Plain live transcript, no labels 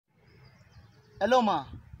Hello, ma.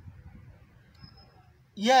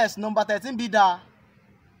 Yes, number 13 be there.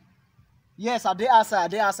 Yes, I dey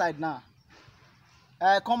outside now.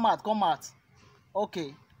 Come out.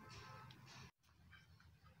 Okay.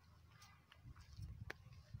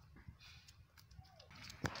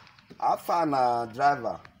 How far na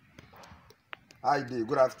driver? How you dey?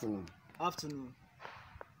 Good afternoon. Afternoon.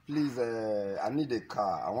 Please, I need a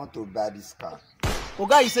car. I want to buy this car.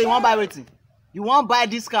 Oga, you say you wan buy wetin? You wan buy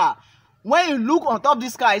this car? When you look on top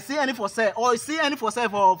this car, you see any for sale, or you see any for sale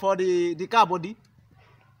for the car body?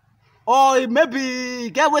 Or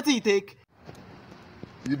maybe get wetin you take?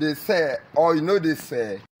 You dey sell or you know dey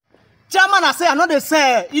sell? Chairman, I say I no dey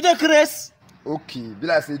sell. You dey craze? Okay, be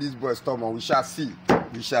like say this boy stubborn. We shall see.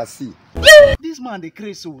 This man dey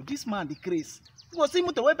craze o. This man dey craze. You go see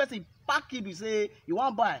motor wey person pack you be say you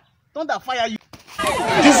wan buy. Thunder fire you.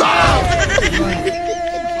 Jesus!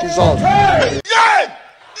 Yeah!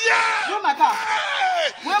 Where my car?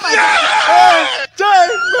 Where my car? Jay,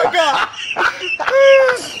 my car.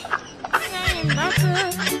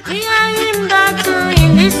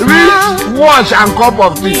 Watch and cup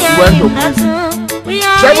of tea went to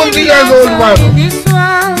 70 years old man.